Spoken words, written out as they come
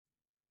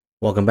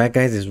Welcome back,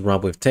 guys. This is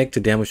Rob with Tech.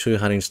 Today I'm going to show you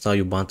how to install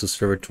Ubuntu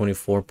Server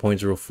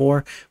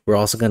 24.04. We're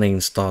also going to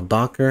install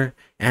Docker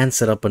and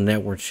set up a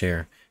network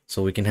share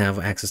so we can have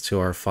access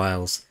to our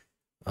files.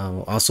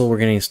 Also, we're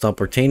going to install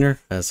Portainer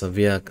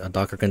via a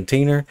Docker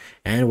container,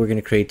 and we're going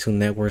to create two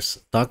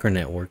networks, Docker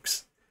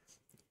networks.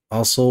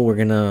 Also, we're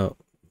going to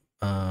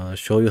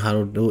show you how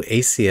to do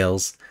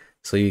ACLs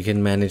so you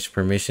can manage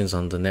permissions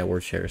on the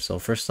network share. So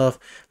first off,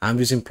 I'm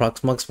using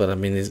Proxmox, but I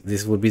mean,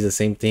 this would be the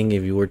same thing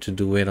if you were to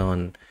do it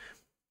on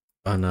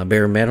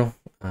bare metal.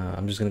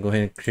 I'm just gonna go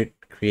ahead and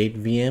create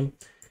VM.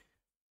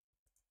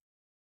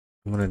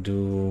 I'm gonna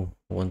do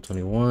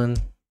 121.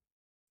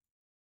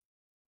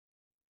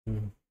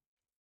 Okay,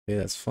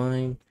 that's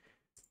fine.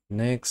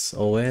 Next,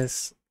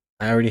 OS.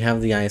 I already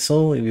have the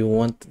ISO. If you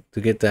want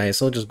to get the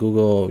ISO, just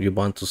Google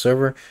Ubuntu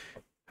server,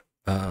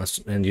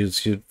 and you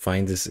should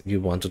find this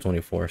Ubuntu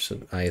 24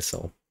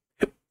 ISO.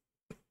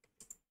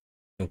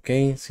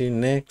 Okay, see you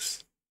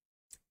next.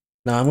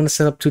 Now I'm gonna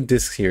set up two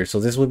disks here.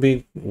 So this would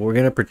be, we're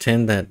gonna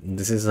pretend that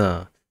this is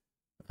our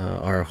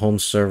home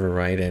server,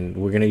 right? And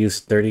we're gonna use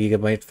 30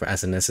 gigabytes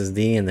as an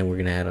SSD, and then we're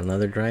gonna add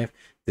another drive.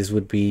 This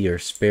would be your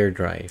spare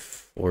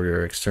drive or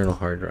your external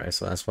hard drive.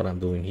 So that's what I'm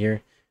doing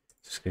here.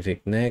 Just gonna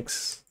click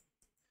next,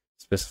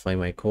 specify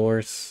my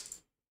course.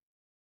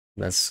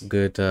 That's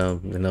good,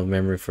 enough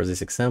memory for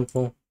this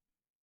example.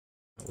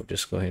 We'll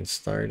just go ahead and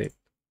start it.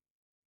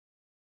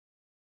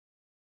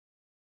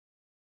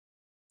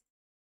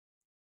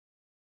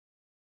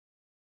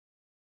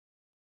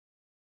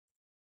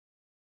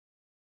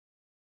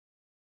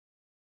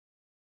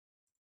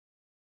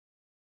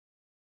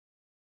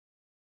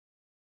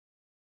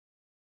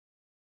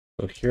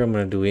 So here I'm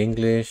gonna do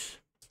English.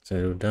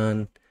 So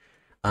done.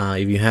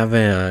 If you have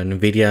an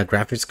NVIDIA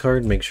graphics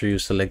card, make sure you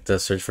select the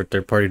search for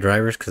third-party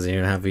drivers, because you're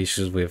gonna have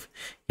issues with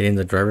getting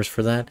the drivers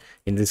for that.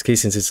 In this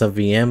case, since it's a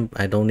VM,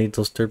 I don't need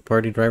those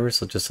third-party drivers,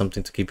 so just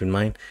something to keep in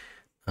mind.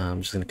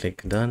 I'm just gonna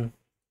click done.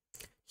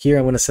 Here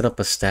I'm gonna set up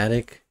a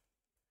static.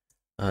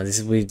 This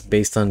is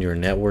based on your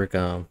network.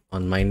 On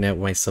my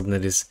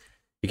subnet is,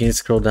 you can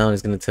scroll down,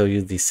 it's gonna tell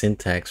you the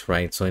syntax,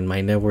 right? So in my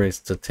network it's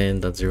the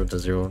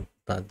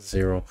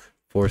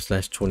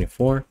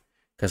 10.0.0.0/24,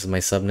 because my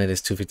subnet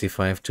is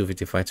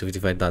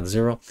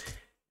 255.255.255.0.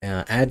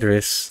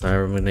 Address,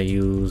 I'm gonna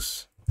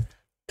use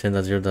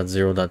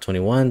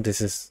 10.0.0.21.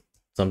 This is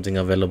something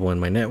available in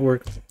my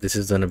network. This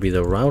is gonna be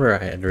the router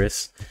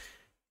address,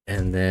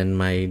 and then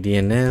my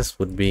DNS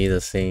would be the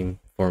same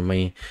for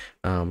me.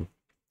 If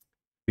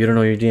you don't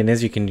know your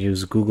DNS, you can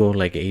use Google,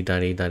 like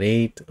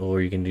 8.8.8, or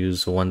you can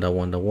use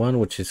 1.1.1,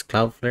 which is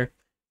Cloudflare.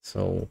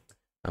 So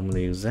I'm gonna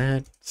use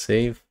that.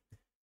 Save.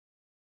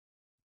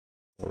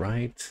 All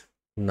right.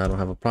 Now I don't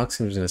have a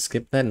proxy. I'm just gonna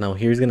skip that. Now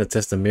here's gonna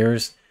test the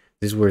mirrors.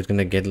 This is where it's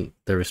gonna get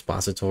the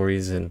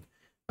repositories and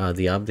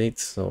the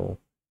updates. So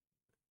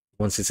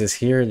once it says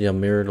here the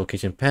mirror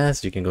location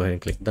passed, you can go ahead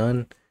and click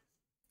done.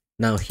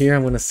 Now here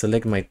I'm gonna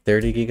select my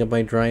 30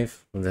 gigabyte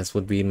drive, and that's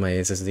would be my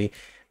SSD.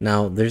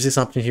 Now there's this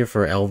option here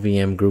for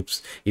LVM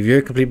groups. If you're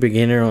a complete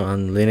beginner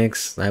on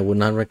Linux, I would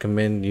not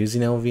recommend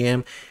using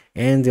LVM,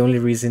 and the only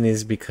reason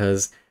is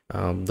because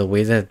the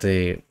way that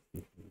the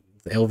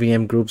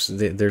LVM groups,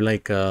 they're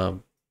like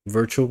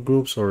virtual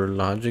groups or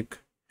logic.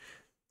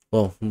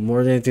 Well,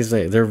 more than it is,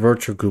 like they're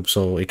virtual groups,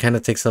 so it kind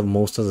of takes up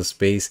most of the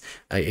space.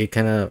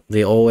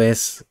 The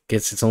OS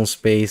gets its own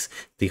space,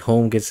 the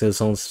home gets its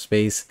own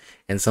space,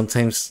 and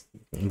sometimes,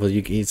 well,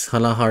 it's a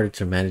lot harder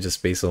to manage the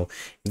space. So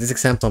in this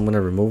example, I'm gonna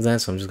remove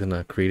that. So I'm just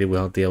gonna create it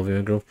without the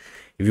LVM group.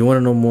 If you want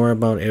to know more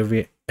about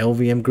every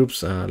LVM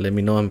groups, let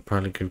me know. I'm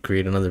probably could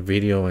create another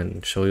video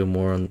and show you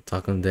more on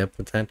talk in depth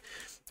with that.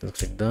 Let's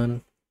click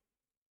done.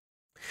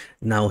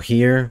 Now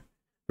here,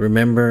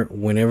 remember,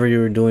 whenever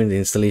you're doing the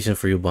installation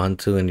for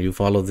Ubuntu and you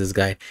follow this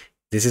guide,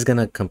 this is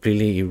gonna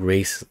completely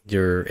erase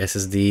your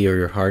SSD or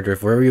your hard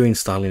drive, wherever you're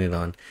installing it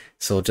on.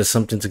 So just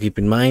something to keep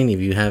in mind.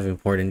 If you have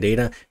important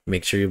data,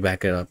 make sure you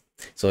back it up.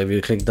 So if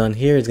you click done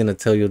here, it's gonna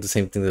tell you the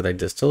same thing that I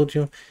just told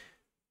you.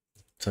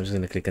 So I'm just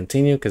gonna click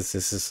continue, because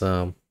this is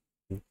an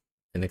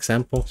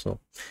example. So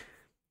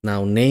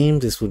now name,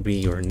 this would be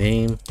your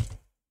name,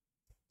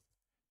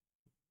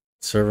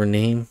 server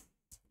name,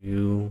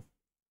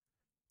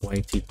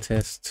 YT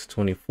test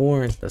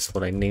 24. That's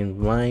what I named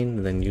mine.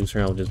 And then user,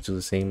 I'll just do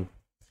the same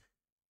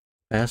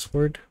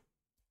password.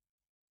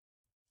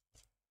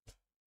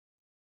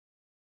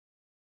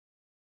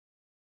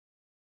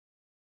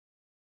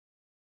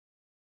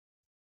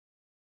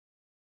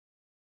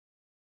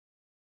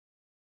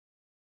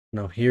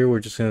 Now here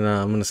we're just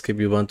gonna, I'm gonna skip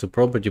Ubuntu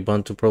Pro, but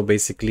Ubuntu Pro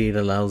basically, it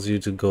allows you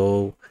to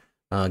go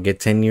get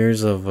 10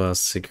 years of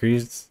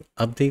security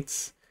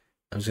updates.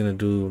 I'm just gonna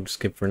do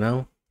skip for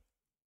now.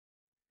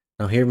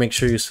 Now here, make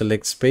sure you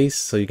select space,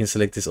 so you can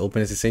select this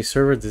Open SSH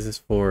server. This is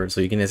for,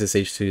 so you can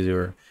SSH to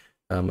your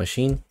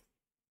machine.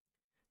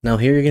 Now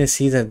here you're gonna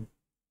see that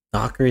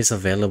Docker is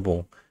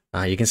available.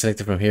 You can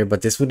select it from here,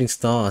 but this would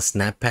install a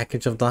snap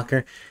package of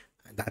Docker.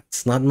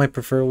 That's not my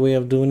preferred way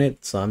of doing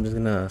it, so I'm just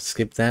gonna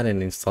skip that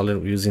and install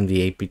it using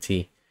the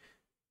apt.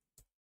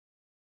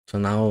 So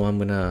now I'm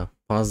gonna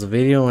pause the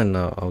video and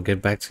I'll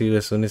get back to you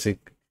as soon as it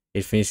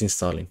finishes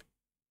installing.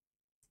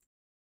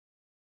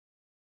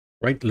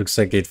 Right, looks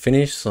like it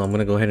finished, so I'm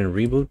gonna go ahead and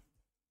reboot.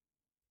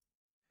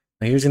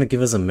 Now here's gonna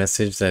give us a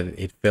message that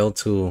it failed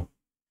to,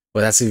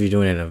 well, that's if you're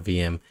doing it in a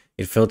VM.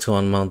 It failed to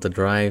unmount the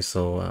drive,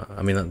 so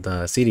I mean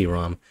the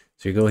CD-ROM.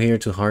 So you go here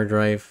to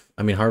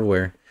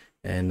hardware,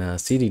 and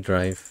CD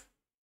drive.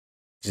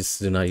 Just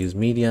do not use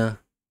media.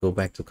 Go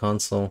back to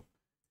console.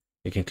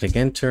 You can click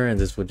enter, and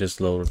this will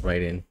just load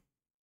right in.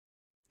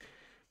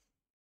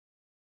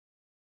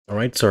 All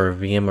right, so our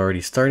VM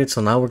already started.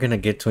 So now we're gonna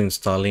get to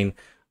installing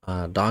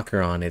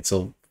Docker on it.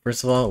 So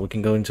first of all, we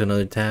can go into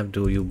another tab,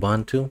 do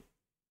Ubuntu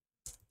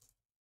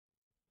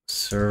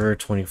server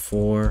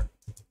 24,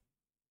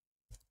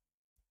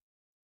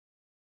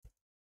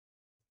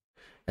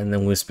 and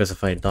then we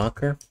specify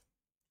Docker.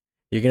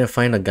 You're gonna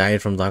find a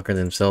guide from Docker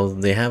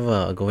themselves. They have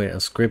a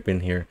script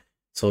in here,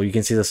 so you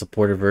can see the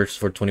supported versions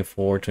for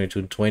 24,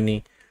 22,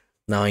 20.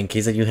 Now, in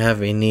case that you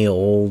have any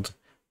old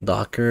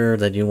Docker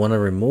that you want to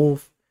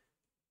remove,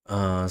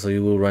 so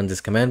you will run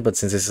this command. But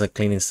since this is a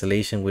clean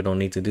installation, we don't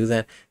need to do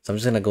that. So I'm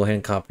just gonna go ahead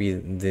and copy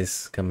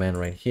this command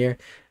right here.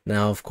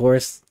 Now, of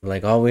course,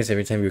 like always,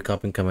 every time you're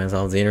copying commands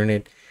off the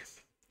internet,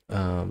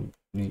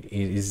 it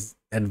is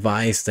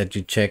advised that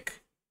you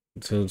check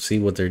to see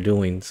what they're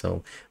doing.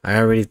 So I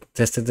already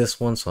tested this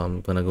one, so I'm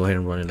gonna go ahead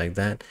and run it like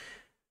that.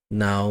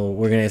 Now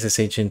we're gonna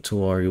SSH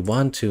into our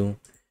Ubuntu.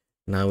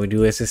 Now we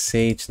do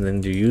SSH and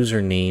then the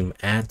username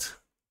at,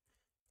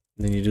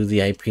 then you do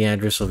the IP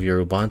address of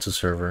your Ubuntu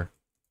server,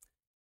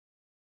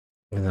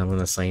 and I'm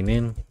gonna sign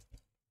in.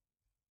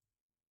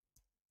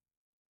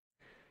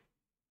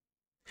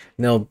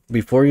 Now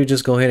before you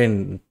just go ahead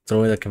and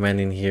throw the command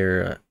in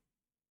here,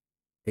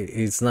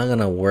 it's not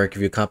gonna work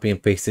if you copy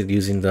and paste it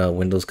using the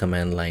Windows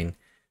command line.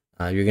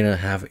 You're gonna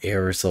have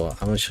errors. So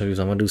I'm gonna show you.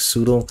 So I'm gonna do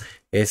sudo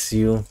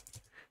su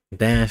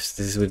dash.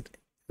 This would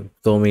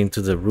throw me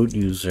into the root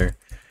user.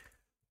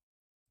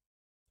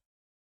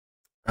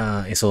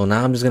 So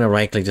now I'm just gonna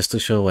right click just to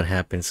show what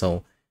happens.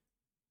 So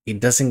it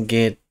doesn't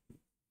get,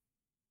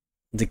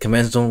 the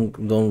commands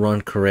don't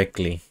run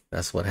correctly.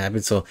 That's what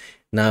happens. So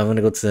now I'm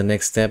gonna go to the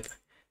next step,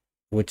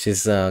 which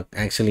is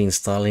actually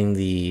installing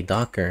the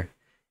Docker.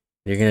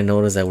 You're gonna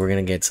notice that we're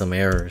gonna get some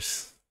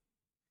errors.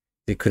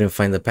 They couldn't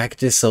find the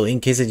packages. So in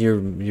case that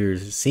you're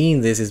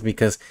seeing this, is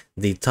because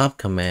the top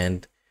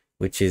command,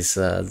 which is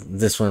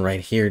this one right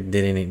here,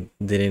 didn't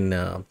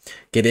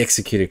get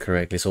executed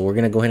correctly. So we're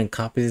gonna go ahead and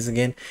copy this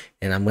again,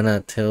 and I'm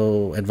gonna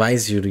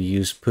advise you to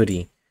use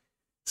PuTTY.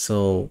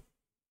 So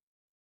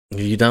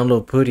if you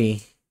download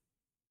PuTTY,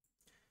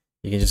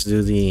 you can just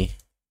do the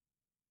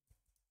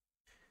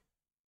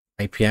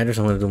IP address.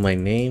 I'm gonna do my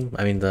name,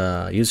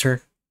 the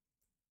user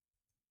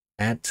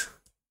at,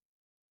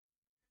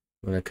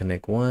 I'm gonna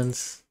connect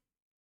once,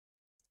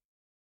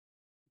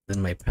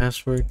 then my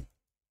password.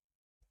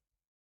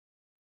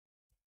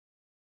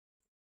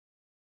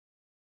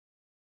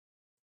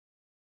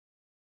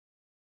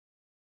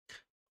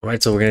 All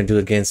right, so we're gonna do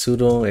again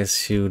sudo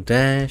su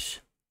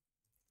dash,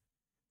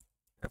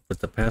 put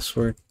the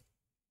password.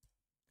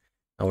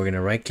 Now we're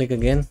gonna right click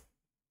again.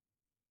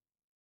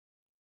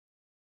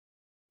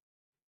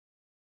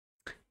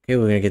 Okay,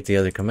 we're gonna get the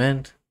other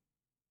command.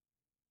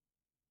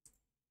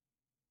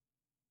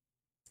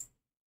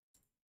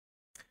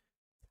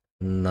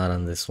 Not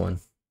on this one.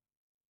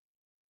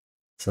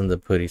 It's on the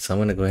PuTTY. So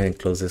I'm gonna go ahead and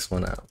close this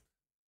one out.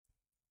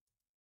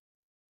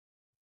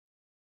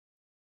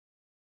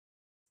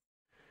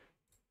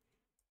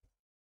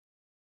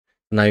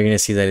 Now you're gonna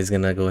see that it's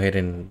gonna go ahead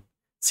and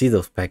see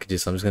those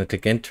packages. So I'm just gonna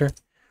click enter.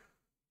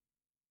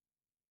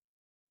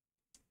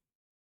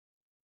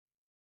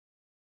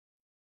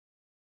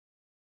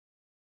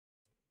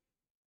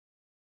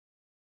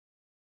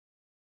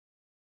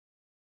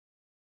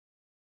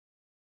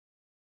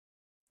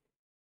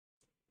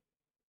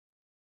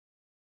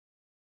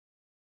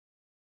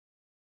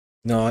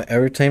 Now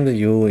every time that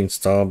you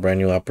install a brand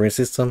new operating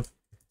system,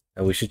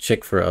 we should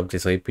check for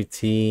updates. So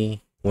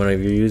apt,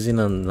 whenever you're using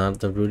not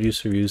the root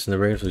user, you're using the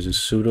regular, so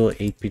just sudo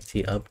apt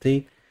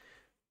update,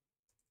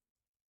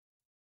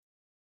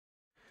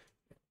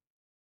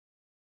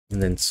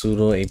 and then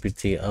sudo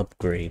apt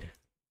upgrade.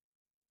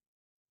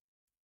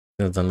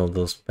 Gonna download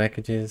those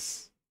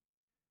packages.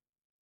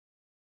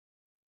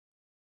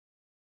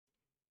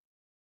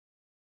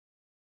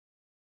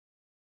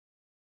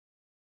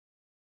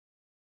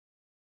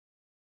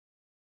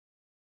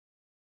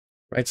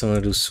 Right, so I'm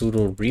gonna do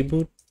sudo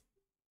reboot.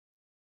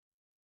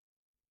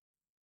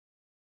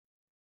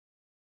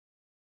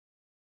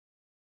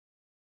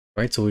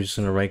 Right, so we're just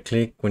gonna right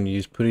click when you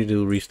use PuTTY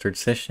to restart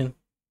session.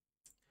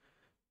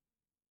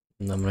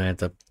 And I'm gonna have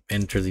to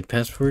enter the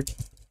password.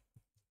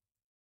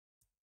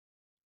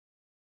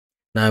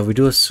 Now if we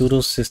do a sudo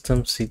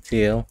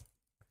systemctl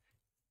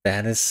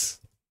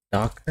status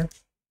docker,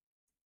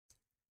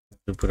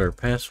 we put our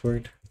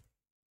password.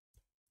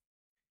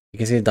 You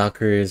can see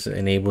Docker is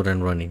enabled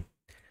and running.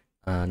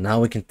 Now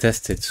we can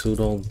test it.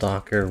 Sudo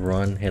docker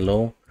run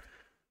hello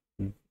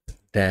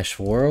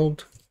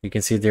 -world. You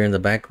can see it there in the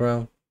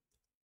background.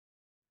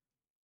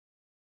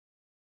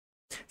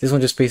 This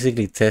one just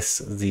basically tests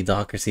the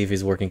Docker, see if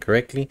it's working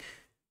correctly.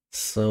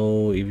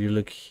 So if you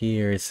look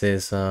here, it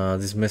says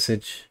this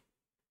message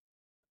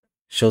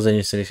shows that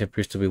installation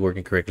appears to be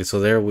working correctly. So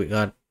there we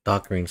got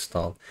Docker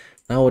installed.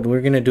 Now what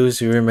we're gonna do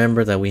is you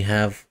remember that we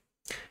have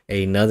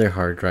another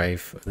hard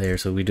drive there.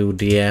 So we do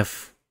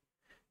df-h.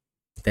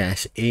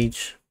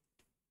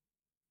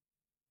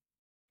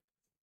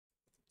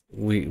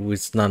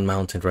 It's not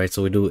mounted, right?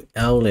 So we do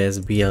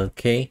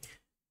ls-blk.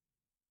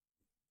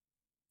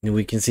 And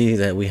we can see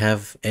that we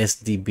have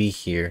SDB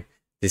here.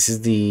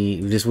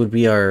 This would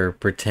be our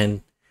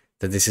pretend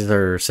that this is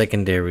our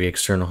secondary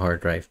external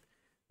hard drive.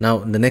 Now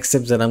the next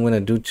steps that I'm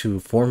gonna do to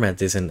format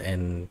this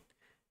and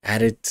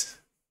add it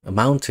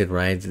mounted,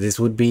 right? This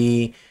would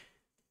be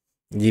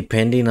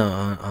depending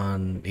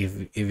on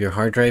if your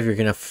hard drive you're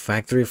gonna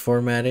factory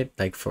format it,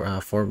 like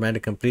format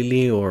it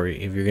completely, or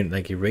if you're gonna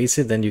like erase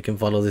it, then you can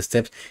follow the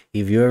steps.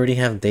 If you already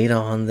have data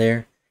on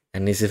there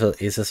and it's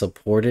a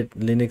supported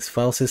Linux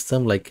file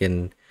system, like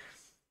in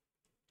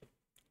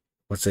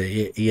what's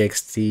it,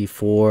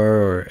 ext4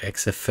 or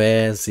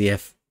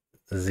xfs,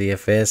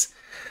 zfs,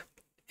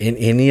 in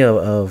any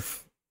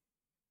of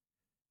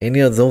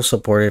those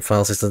supported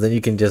file systems, then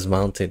you can just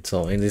mount it.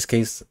 So in this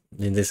case,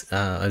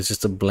 it's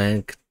just a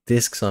blank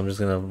disk, so I'm just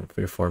gonna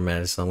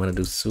reformat it. So I'm gonna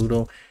do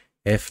sudo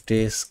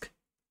fdisk,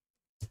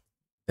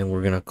 then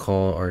we're gonna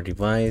call our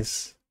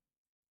device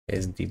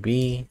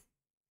sdb.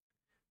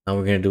 Now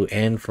we're gonna do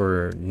n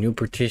for new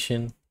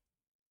partition,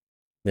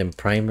 then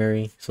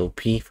primary, so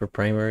p for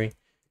primary,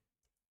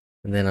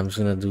 and then I'm just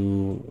gonna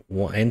do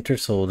enter,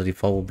 so the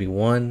default will be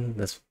 1.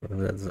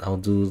 I'll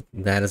do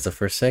that as the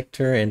first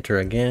sector. Enter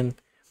again.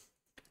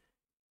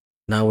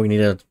 Now we need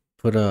to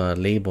put a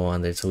label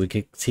on there, so we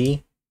click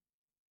T.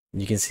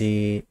 You can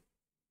see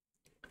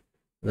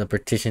the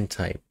partition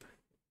type,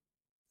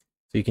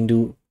 so you can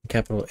do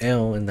capital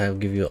L and that will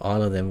give you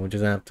all of them. We're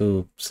just gonna have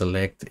to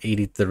select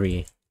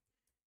 83.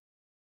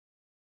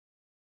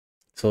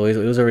 So it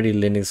was already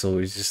Linux, so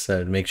we just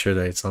make sure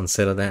that it's on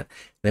set of that.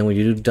 Then when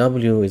you do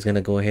W, it's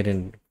gonna go ahead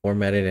and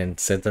format it and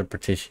set the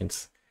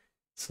partitions.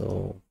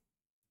 So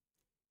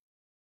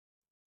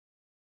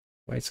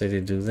right, so to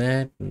do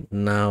that,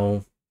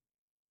 now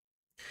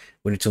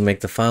we need to make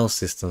the file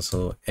system.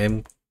 So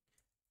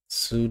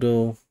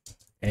sudo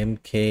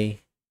mkfs,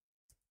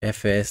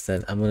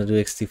 that I'm gonna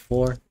do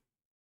ext4,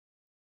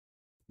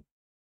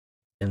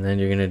 and then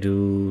you're gonna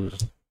do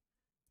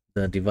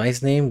the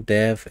device name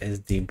dev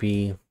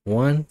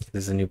sdb1.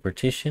 This is a new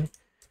partition.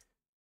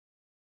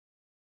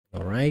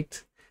 All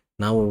right,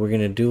 now what we're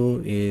gonna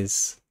do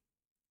is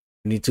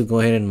we need to go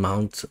ahead and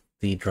mount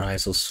the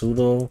drive. So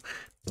sudo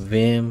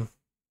vim,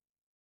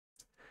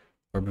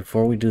 or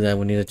before we do that,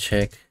 we need to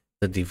check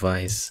the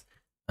device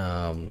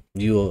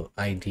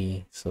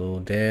UID. So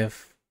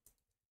dev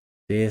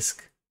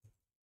disk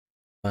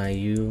by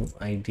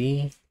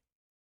UID.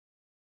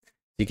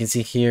 You can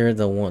see here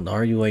the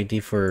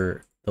RUID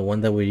for the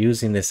one that we're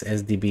using, this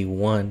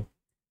SDB1,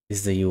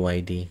 is the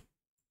UID.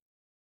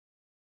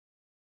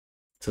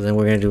 So then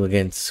we're gonna do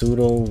again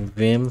sudo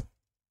vim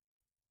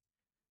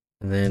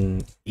and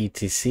then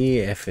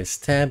etc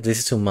fstab. This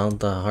is to mount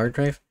the hard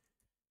drive.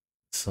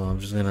 So I'm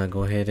just gonna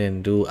go ahead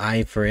and do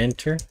I for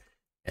enter,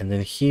 and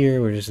then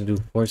here we're just gonna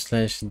do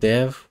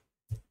 /dev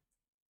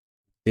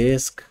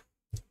disk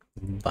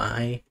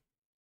by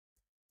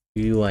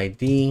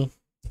UID,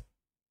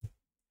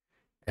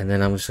 and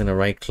then I'm just gonna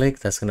right click.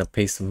 That's gonna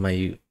paste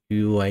my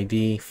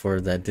UID for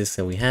that disk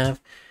that we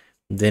have.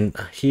 Then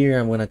here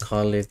I'm gonna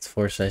call it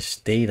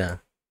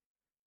 /data,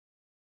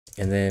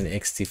 and then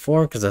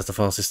ext4 because that's the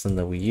file system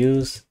that we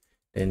use.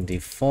 Then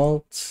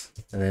default,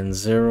 and then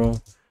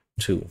 0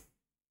 2.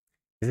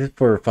 This is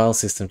for file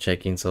system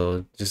checking,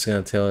 so just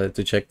gonna tell it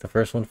to check the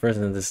first one first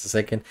and then this is the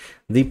second.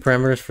 The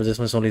parameters for this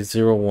one is only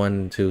 0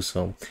 1 2,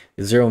 so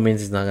 0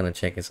 means it's not gonna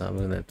check it, so I'm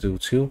gonna do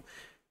 2.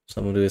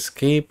 So I'm gonna do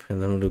escape,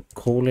 and then I'm gonna do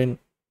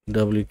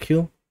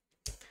 :wq.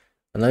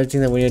 Another thing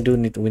that we need to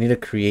do, we need to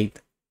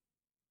create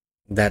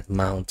that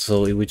mount.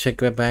 So if we check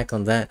back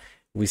on that,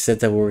 we said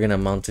that we're gonna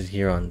mount it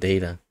here on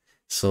data.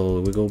 So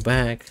we go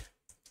back,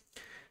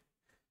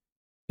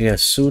 you have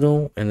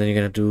sudo, and then you're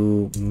gonna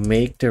do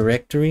make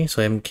directory,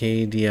 so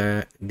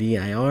mkdir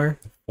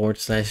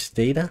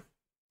 /data.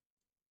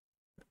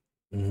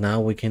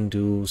 Now we can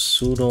do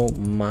sudo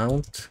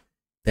mount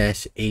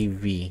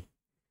 -av.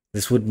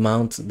 This would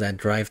mount that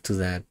drive to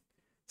that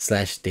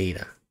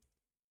 /data.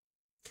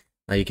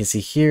 Now you can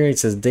see here it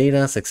says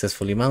data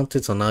successfully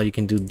mounted. So now you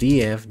can do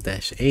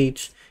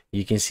df-h.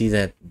 You can see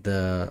that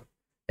the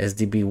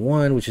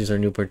SDB1, which is our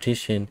new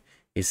partition,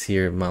 is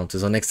here mounted.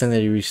 So next time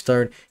that you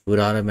restart, it would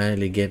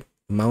automatically get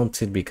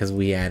mounted because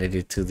we added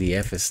it to the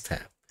fs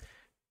tab,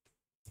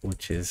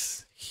 which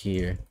is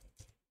here.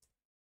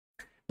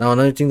 Now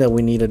another thing that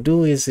we need to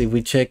do is if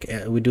we check,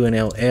 we do an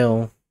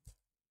ll,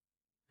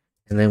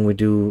 and then we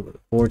do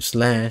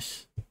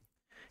 /.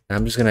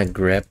 I'm just gonna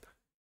grep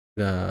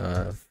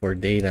for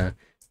data,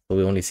 so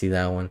we only see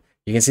that one.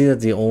 You can see that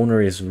the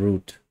owner is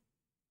root.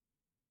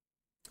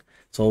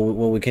 So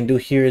what we can do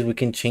here is we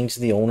can change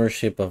the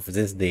ownership of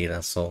this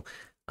data. So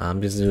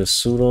I'm just doing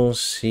sudo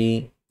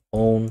c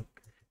own.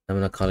 I'm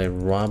gonna call it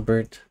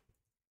Robert.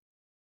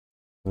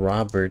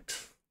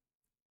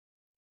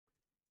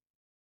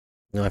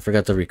 No, I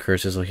forgot the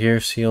recursive. So here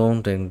c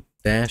own, then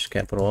dash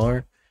capital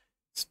R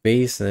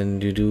space,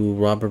 and you do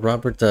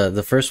Robert.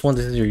 The first one,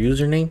 this is your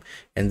username,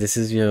 and this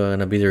is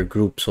gonna be their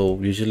group. So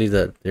usually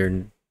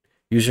their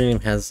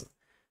username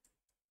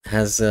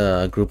has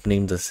a group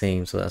name the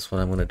same. So that's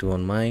what I'm gonna do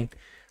on mine.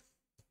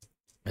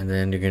 And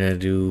then you're gonna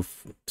do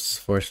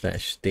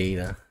 /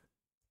 data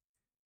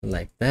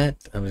like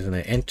that. I'm just gonna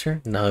enter.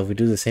 Now if we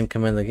do the same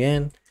command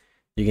again,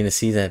 you're gonna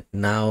see that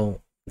now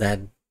that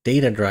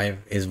data drive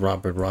is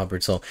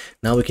Robert. So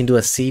now we can do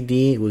a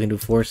cd, we can do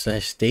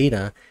 /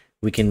 data.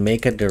 We can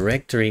make a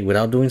directory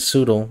without doing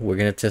sudo. We're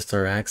gonna test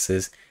our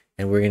access,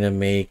 and we're gonna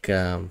make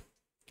a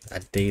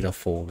data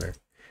folder.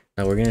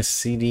 Now we're gonna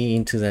cd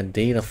into that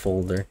data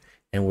folder,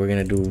 and we're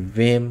gonna do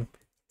vim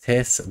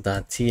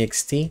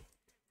test.txt,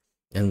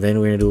 and then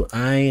we're gonna do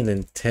I and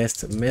then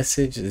test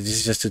message. This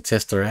is just to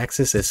test our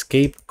access.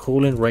 Escape :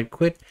 right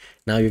quit.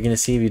 Now you're gonna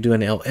see if you do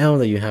an ll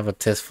that you have a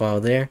test file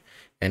there,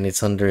 and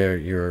it's under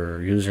your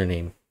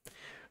username.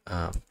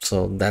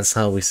 So that's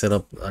how we set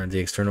up the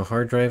external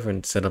hard drive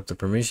and set up the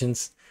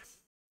permissions.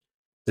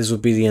 This will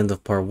be the end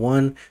of part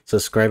 1.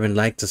 Subscribe and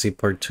like to see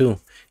part 2.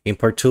 In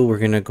part 2, we're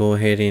going to go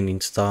ahead and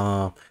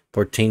install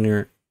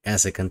Portainer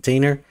as a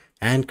container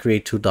and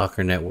create 2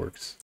 Docker networks.